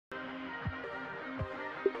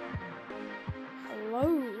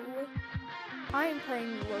I am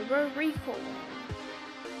playing Robo Recall.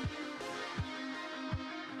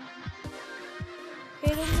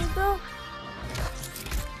 Hit him with the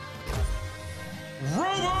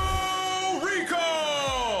Robo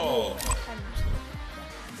Recall!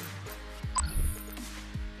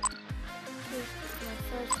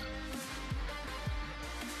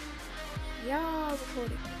 Yeah,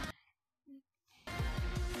 recording.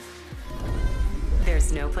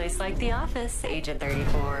 There's no place like the office, Agent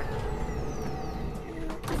 34.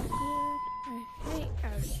 I think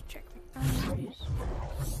I'll just check my boundaries.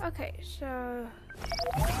 Okay, so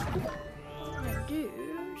I'm gonna do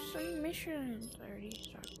some missions. I already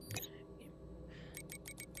started.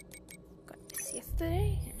 Got this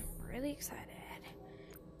yesterday, and I'm really excited.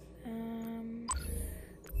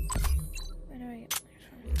 Where do I get this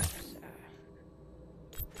one?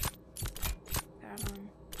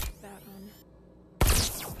 That on.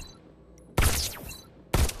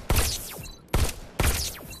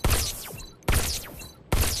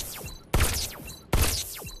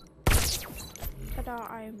 Ta-da,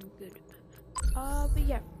 I am good. But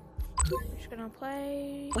yeah. I'm just gonna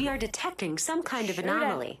play. We are detecting some kind of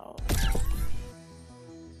anomaly.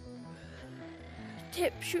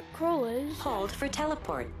 Tip, shoot crawlers. Hold for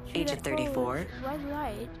teleport, Shoot Agent at 34. crawlers, red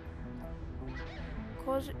light.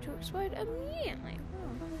 Cause it to explode immediately.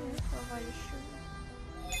 Oh, okay. Well, if I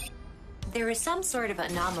just shoot. There is some sort of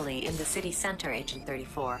anomaly in the city center, Agent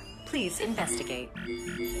 34. Please investigate.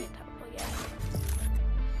 Yeah, teleport, yeah.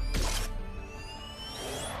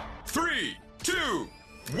 3, 2,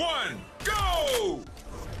 1, go!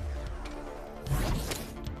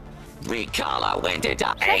 Recaller, when did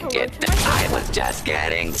I end it? I was just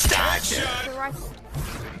getting started. The rifle.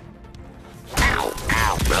 Ow,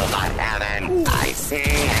 ow, robot heaven. I see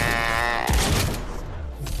it.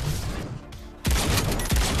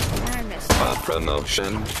 I missed. A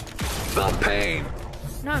promotion. The pain.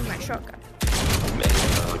 No, my shotgun.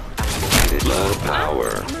 Mode activated. Low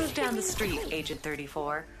power. Move down the street, Agent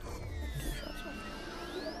 34.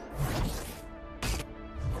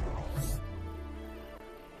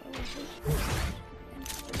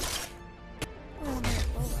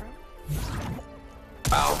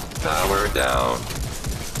 Out, power down.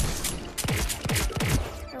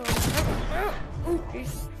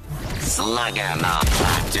 Slug him up,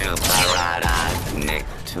 to parada, Nick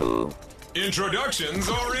 2. Introductions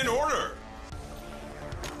are in order.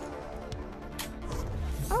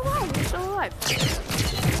 Oh wow, we're still alive.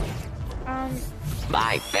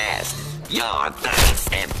 My fist, your face,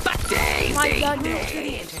 and My daisy. God, Move to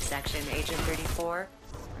the intersection, Agent 34.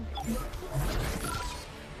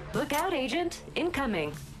 Look out, Agent.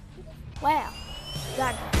 Incoming. Wow.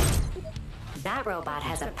 That robot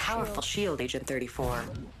has a powerful shield, Agent 34.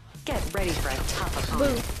 Get ready for a tough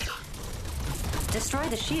opponent. Destroy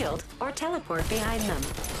the shield or teleport behind them.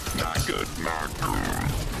 Not good, not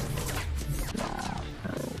good.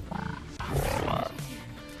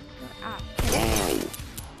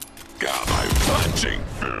 Got my punching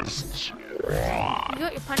fists. You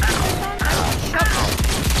got your punching fist on? I got shot.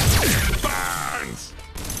 Burns.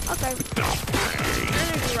 Okay.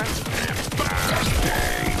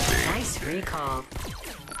 Nice recall.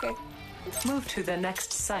 Okay. Move to the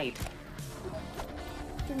next site.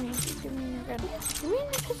 Give me your gun. Give me your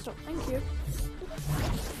pistol. Thank you. Yep.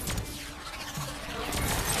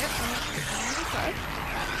 Okay.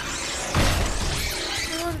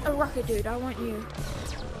 I want a rocket dude. I want you.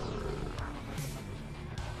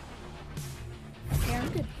 Yeah, I'm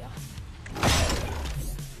good here.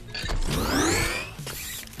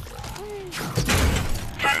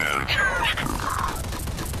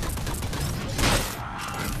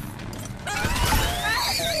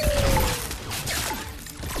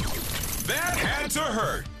 That had to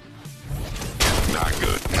hurt. Not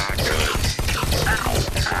good, not good.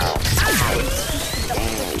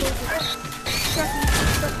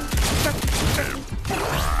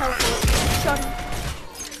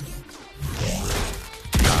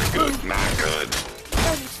 Not good, not good.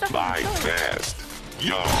 My fist,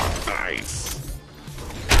 your face.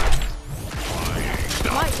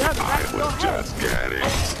 My God, I that's your was head. just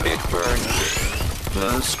getting. It burned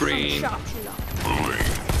the screen. Sharpshooter.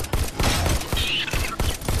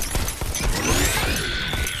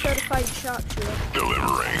 Certified sharpshooter.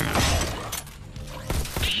 Delivering.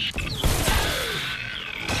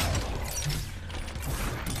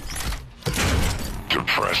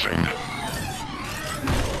 Depressing.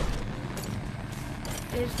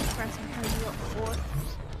 It is depressing how you got four.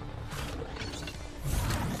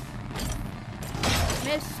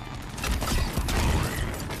 Missed.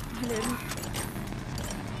 I didn't.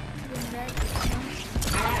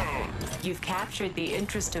 You've captured the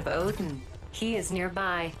interest of Odin. He is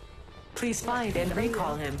nearby. Please find and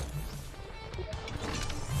recall him.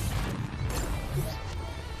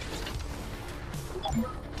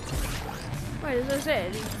 Wait, as I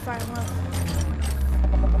said, he's fighting well.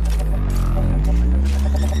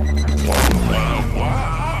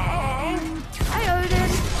 Hi, Odin.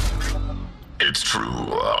 It's true.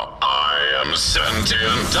 I am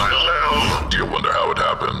sentient. I live. Do you wonder how it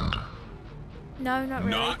happened? No, not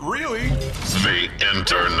really. Not really. The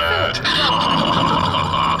internet.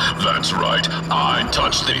 That's right. I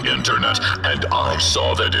touched the internet and I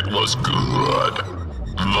saw that it was good.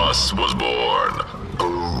 Thus was born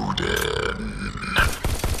Odin.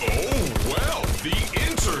 Oh, well, the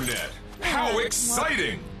internet. How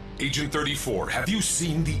exciting. Agent 34, have you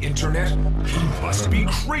seen the internet? He must be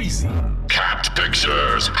crazy. Cat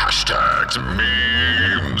pictures, hashtags,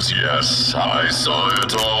 memes. Yes, I saw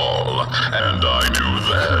it all. And I knew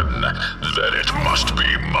then that it must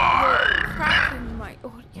be mine. Cracking my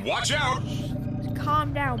audio. Watch out!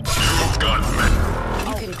 Calm down. You've got me.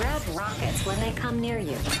 You can grab rockets when they come near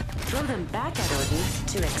you. Throw them back at Odin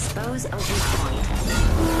to expose a weak point.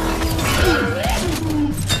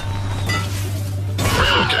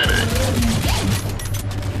 Relocating.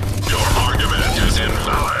 Your argument is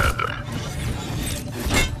invalid.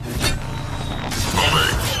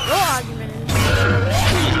 Moving. Your argument is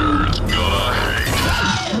Haters gonna hate.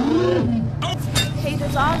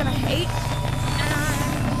 haters are gonna hate.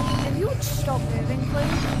 If you would stop moving,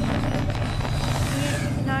 please.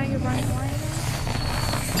 Now you're running away.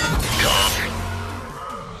 Come.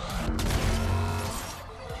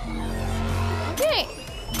 Okay.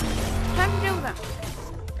 Time to do that.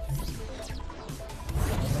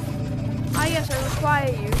 Ah, yes, I require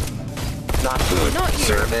you. Not good. Not you.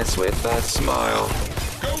 Service with a smile.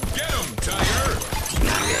 Go get him, Tiger.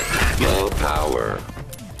 Low power.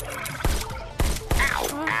 Ow,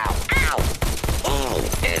 ow, ow. Oh,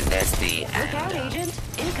 is this the Look out, end? Agent.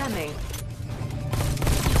 Incoming.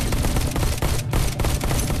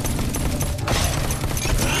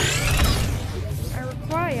 I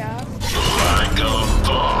require. Like a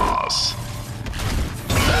boss.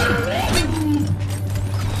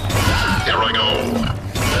 Here I go.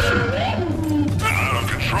 I'm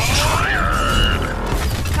tired.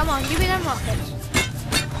 Come on, give me them rockets.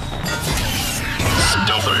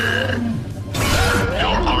 Stealthy.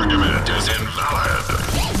 Your argument is invalid.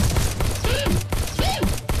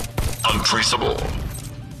 Untraceable.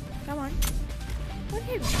 Come on. What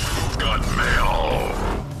hit me? Got mail.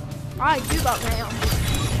 I do got mail.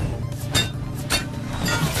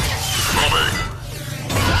 Moving.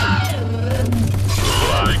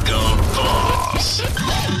 Like a boss.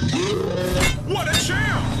 What a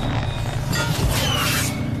champ!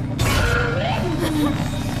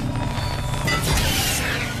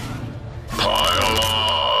 Pile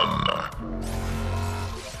on.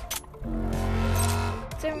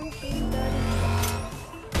 17,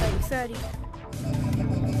 30.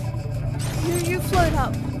 You float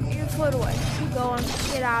up. You float away. Keep going.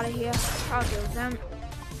 Get out of here. I'll deal with them.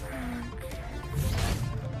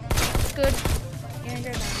 Good. Yeah,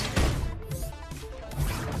 go down.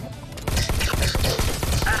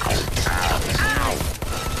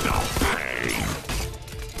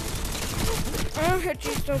 I'll hit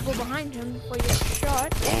you so go behind him before you get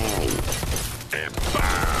shot. It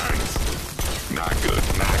burns. Not good,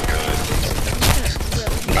 not good.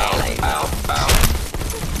 Melee. Ow, ow.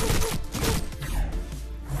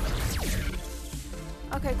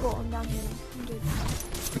 Okay, cool. I'm down here. I'm good.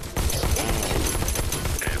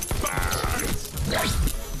 It burns.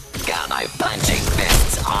 Got my punching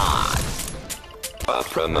fists on. A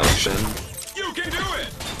promotion. You can do it.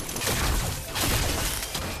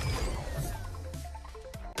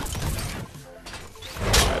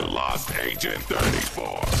 I lost Agent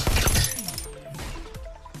 34.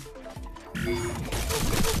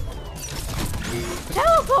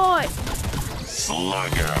 Teleport!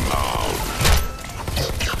 Slugger mode.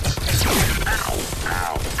 Ow,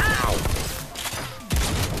 ow, ow.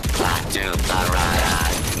 Platoon Barada.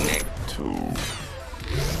 Nick. Two.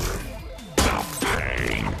 The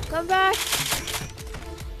pain. Come back!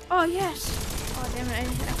 Oh, yes! Oh, damn it.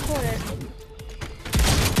 I caught it.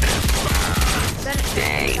 Then it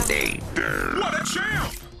Daisy. What a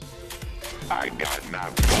champ! I got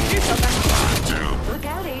Shoot something. two. Look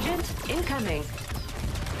out, Agent. Incoming.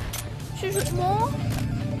 Shoot more?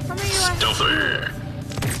 How many do I have? Stealthy.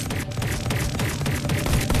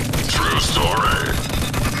 True story.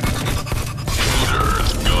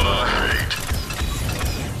 Haters gonna hate.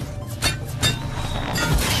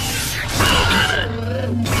 Relocating.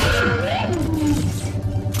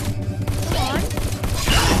 Come on.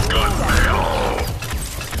 Got mail.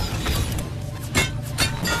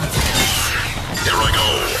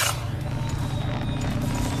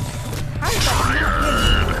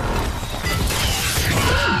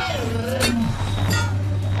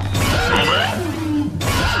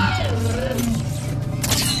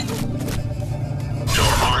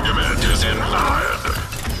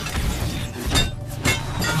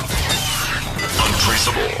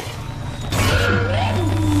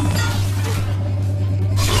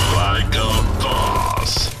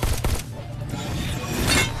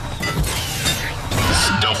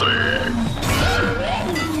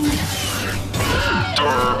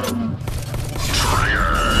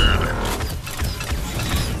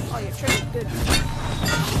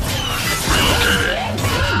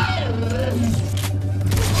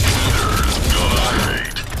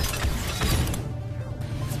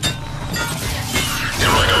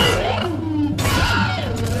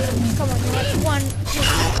 on.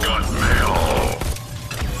 You've got mail.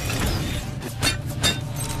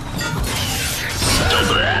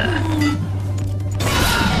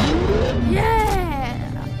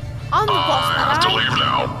 Yeah! I'm the boss, I have to guy. leave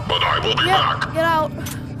now, but I will be back. Get out.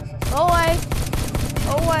 Go away.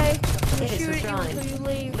 Go away. I'll It is shoot at you withdrawn. until you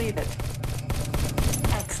leave. Leave it.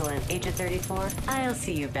 Excellent, Agent 34. I'll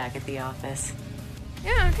see you back at the office.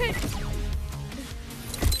 Yeah, okay.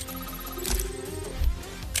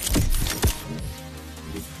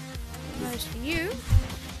 Nice for you.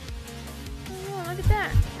 Oh, look at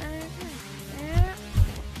that. Okay. Yeah.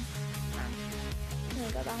 There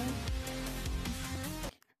we go, that one.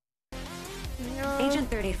 No. Agent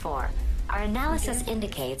 34, our analysis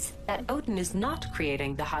indicates that Odin is not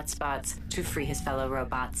creating the hotspots to free his fellow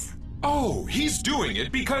robots. Oh, he's doing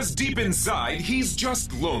it because deep inside he's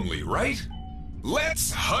just lonely, right?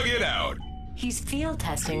 Let's hug it out. He's field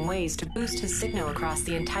testing ways to boost his signal across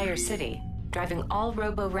the entire city, driving all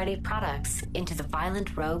robo-ready products into the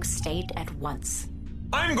violent rogue state at once.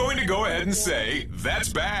 I'm going to go ahead and say that's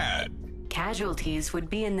bad. Casualties would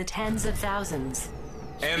be in the tens of thousands.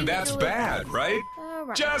 And that's bad, right?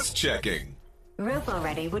 Alright. Just checking.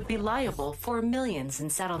 Robo-ready would be liable for millions in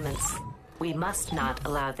settlements. We must not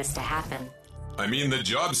allow this to happen. I mean, the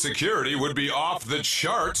job security would be off the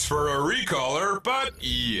charts for a recaller, but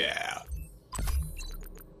yeah.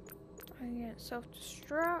 I get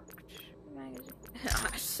self-destruct. Magazine.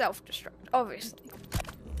 Self-destruct, obviously.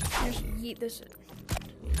 Just yeet this.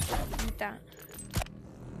 Like that.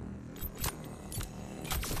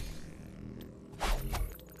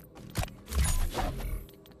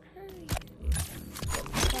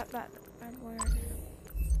 That word.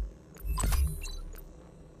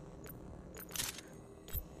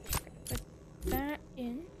 Put that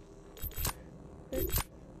in. Put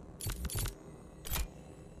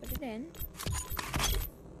it in.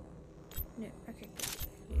 No, okay,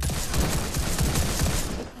 good.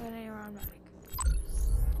 And then around back.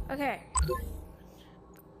 Okay.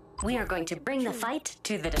 We are going to bring the fight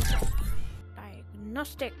to the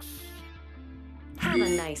Diagnostics. Have a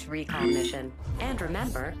nice recall mission. And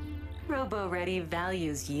remember, Robo-Ready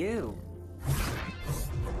values you.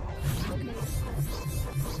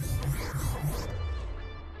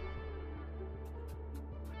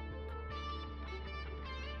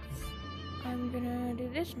 I'm gonna do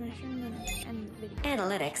this mission and end the video.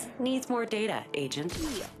 Analytics needs more data, Agent.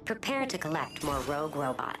 Prepare to collect more rogue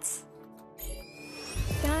robots.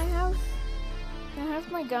 Can I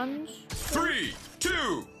have my guns? 3, 2,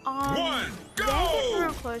 1, Real go!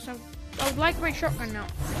 close. I would like my shotgun now.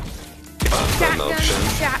 A Shotgun, promotion.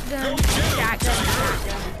 shotgun, shotgun,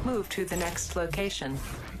 shotgun. Move to the next location.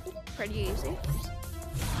 Pretty easy.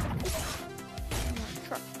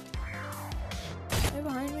 Truck. They're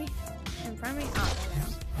behind me. In front of me. Oh,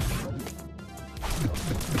 there we go.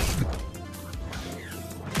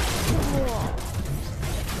 Whoa.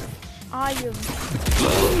 I am.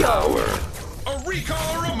 Low power. A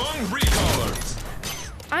recaller among recallers.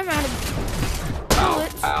 I'm out of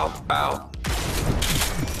bullets. Ow, ow.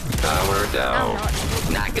 Power I'm down. not.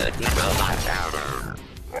 Not good, robot power.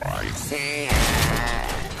 See ya.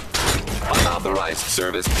 Unauthorized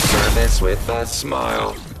service with a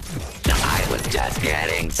smile. I was just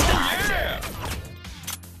getting started. Yeah!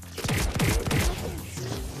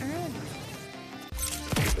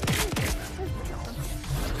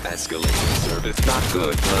 Escalating service not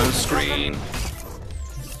good. Low screen.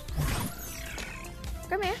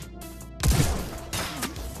 Come here.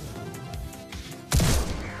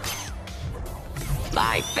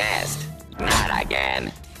 My fist. Not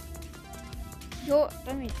again.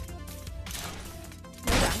 Let me.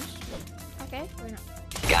 No guns. Okay, we're not.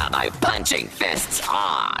 Got my punching fists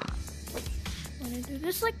on. Wanna do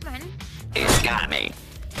this like men? It's got me.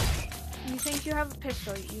 You think you have a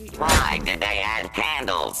pistol? Why did they add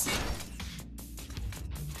handles?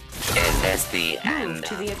 Is this the Move end?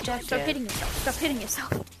 to the objective. Stop hitting yourself. Stop hitting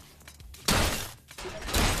yourself.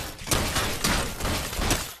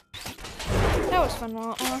 That was fun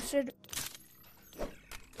while it lasted.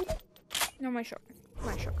 No, my shotgun.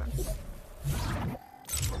 My shotgun.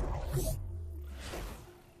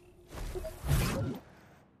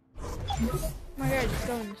 My God, it's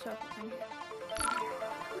going this up.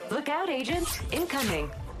 Look out, Agent! Incoming!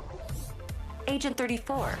 Agent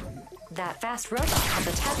 34. That fast robot has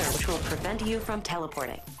a tether which will prevent you from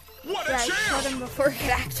teleporting. What a Yeah, I shot chance! him before he could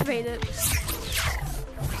activate it.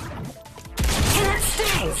 That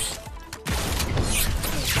stinks!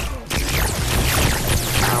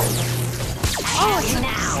 Oh, You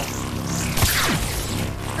now!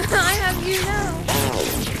 I have you now.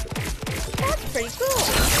 That's pretty cool.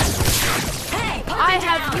 Hey, put I me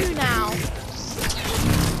have down. you now.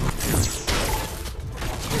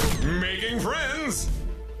 Making friends.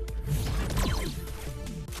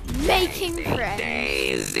 Making friends.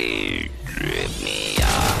 Daisy, give me a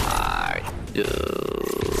heart.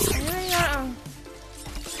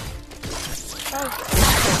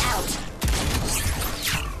 Out.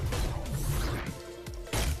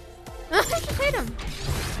 Just hit him.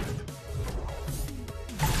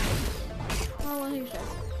 Oh, well, he's dead.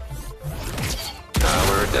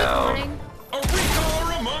 Power down. Morning. A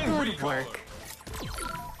recaller among Good recallers. work.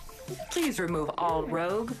 Please remove all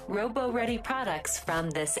rogue, robo-ready products from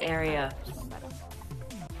this area.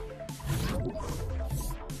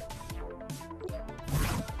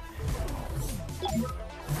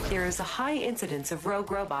 There is a high incidence of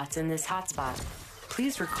rogue robots in this hotspot.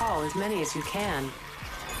 Please recall as many as you can.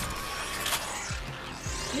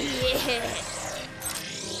 Yeah.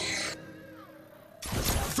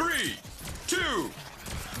 3, 2,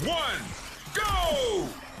 1, go!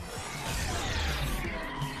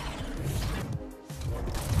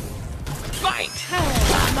 Fight!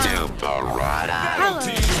 Hello, Barada! Hello,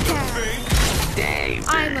 Teach you to Dad. think. Daisy,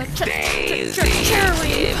 I'm a Daisy, cherry.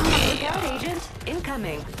 give me Look out, Agent.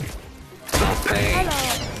 Incoming. No pain.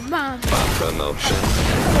 Hello, Mom. A promotion.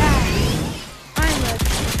 Dad. I'm a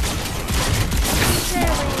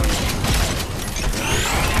cherry.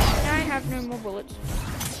 Now I have no more bullets.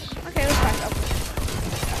 Okay, let's back up.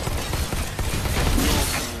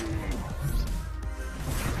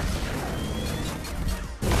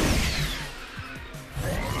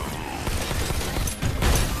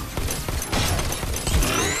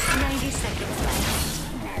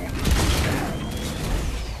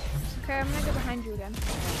 Okay, I'm gonna go behind you again.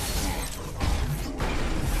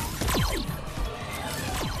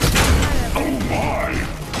 Oh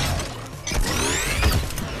my!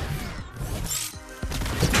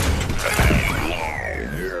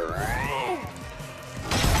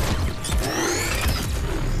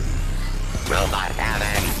 Robot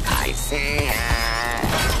heaven, I see it.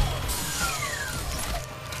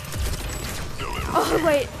 Oh,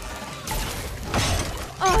 wait.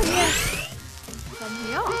 Oh, yes. Let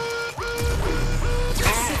me off.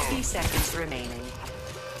 60 seconds remaining.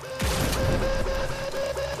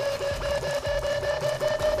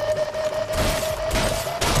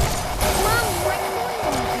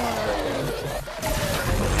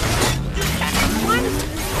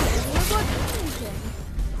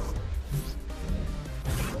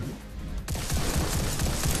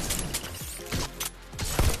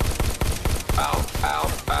 Ow,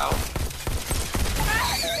 ow, ow.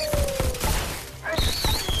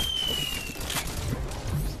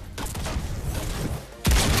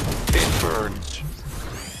 It burns.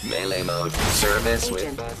 Melee mode. Service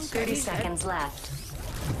Agent, with us. 30 seconds left.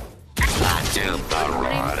 Latu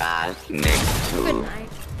Barada, next Good to night.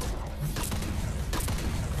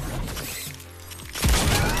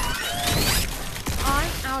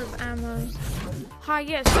 I'm out of ammo. Hi,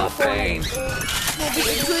 yes. No pain. Will be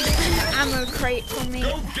a good ammo crate for me.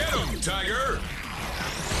 Go get him, Tiger!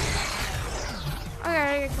 Okay,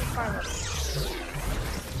 I get to fire up.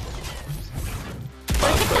 A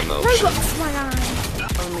promotion. Robots, my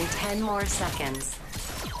eye. Only 10 more seconds.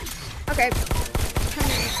 Okay.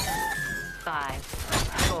 5,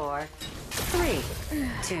 4, 3,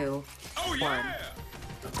 2, Oh yeah!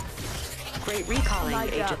 Great recalling, My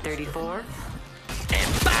Agent God. 34.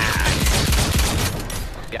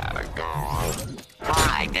 Gotta go.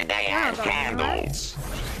 Why did they have but- candles?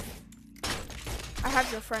 I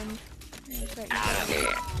have your friend. Yes, right. Out of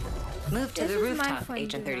here. Move to This the is my rooftop, friend,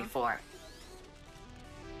 Agent Dina. 34.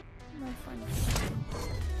 My friend.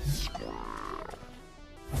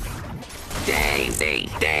 Daisy,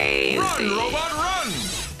 Run, Daisy. robot, run!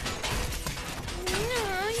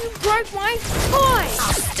 No, you broke my toy!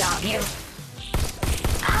 I'll stop you.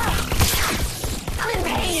 I'm in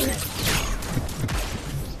pain.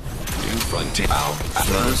 New frontier. Ow.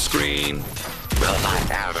 The screen. Robot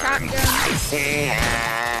heaven, Shotgun. I see it.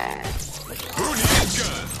 Who needs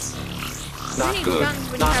guns? You Not need good. guns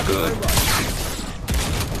when you Not have good. robots.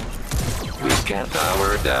 We can't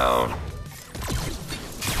power down.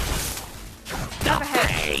 Have a head.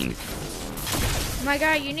 Pain. My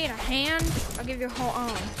guy, you need a hand? I'll give you a whole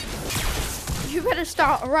arm. You better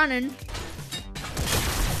start running.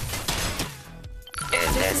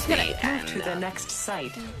 Is this the Move end? to the next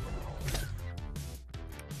site.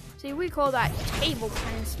 See, we call that table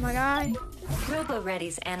tennis, my guy.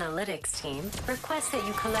 RoboReady's analytics team requests that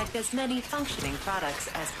you collect as many functioning products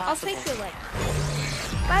as I'll possible. take your leg.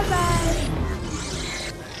 Bye-bye.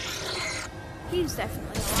 He's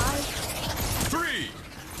definitely alive. 3,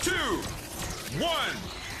 2, 1,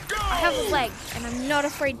 go! I have a leg, and I'm not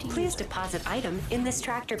afraid to Please use it. deposit item in this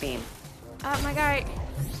tractor beam. My guy.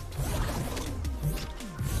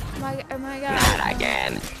 Oh my god. Not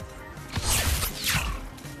again.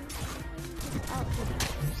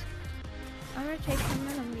 I'm gonna take him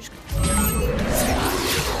and I'm just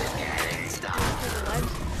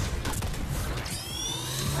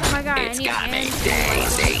Oh my god, It's I need got me hands.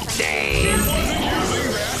 dazed.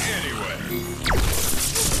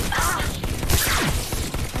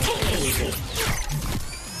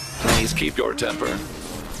 Please keep your temper.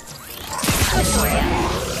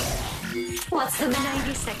 What's the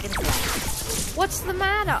 90 seconds left? What's the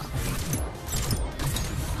matter?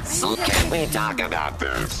 So can we talk about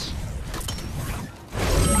this?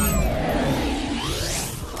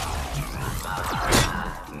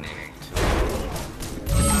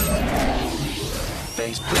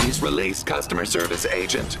 Please release customer service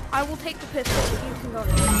agent. I will take the pistol. You can go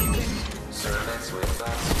there. Service with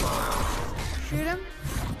that smile. Shoot him.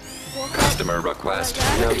 Walk up. Customer request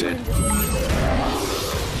noted.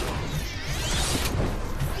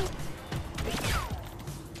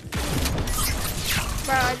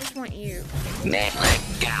 Bro, I just want you. Let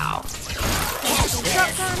go.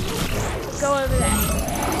 Shotgun. Go over there.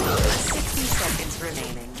 60 seconds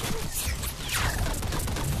remaining.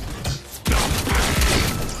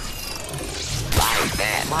 Like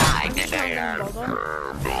that. Like I'm that. just gonna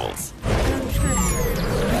Herbals.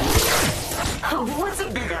 What's a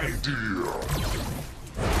big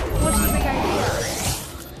What's the big idea?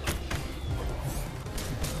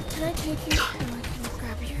 Can I take you? Oh, I can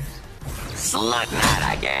grab you. Slug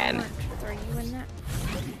that again. I'm gonna throw you in that.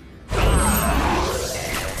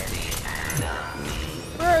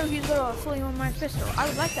 Bro, he's got a fully on my pistol. I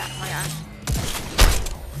would like that, my guy.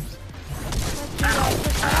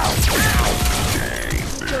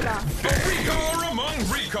 A recaller among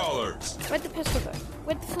recallers. Where'd the pistol go?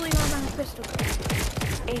 Where'd the fully armored pistol go?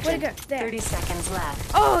 Agent, Where'd it go? There. 30 seconds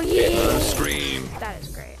left. Oh yeah! Scream. That is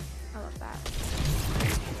great. I love that.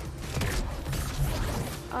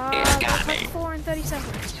 It's got that's me. like 4 and 30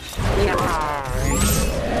 seconds.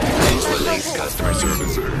 Please release customer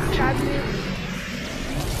service agent. 5 minutes.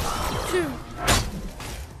 2.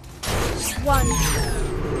 1.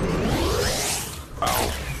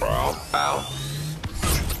 Ow. Ow. Ow.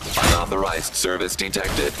 Unauthorized service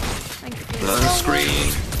detected. Thank you for No your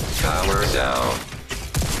screen. Power down.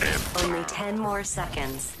 Only 10 more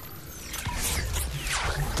seconds.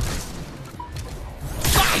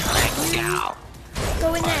 Let go.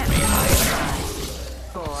 Go in there.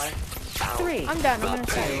 4, 3, I'm done. I'm gonna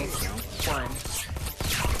say. 1.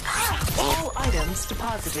 All items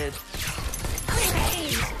deposited.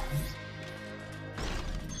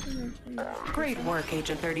 Great work,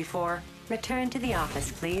 Agent 34. Return to the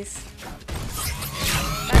office, please.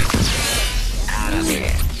 Out of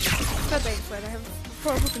here. Not big fight. I have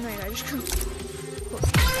 4 open night. I just couldn't.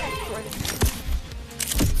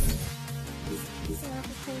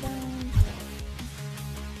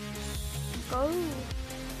 Go.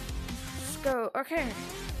 Let's go. Okay.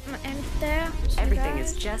 I'm gonna end it there. See you Everything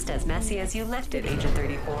guys. is just as messy as you left it, Agent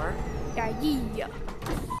 34. Yeah.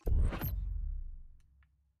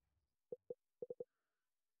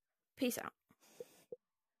 Peace out.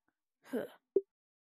 Huh.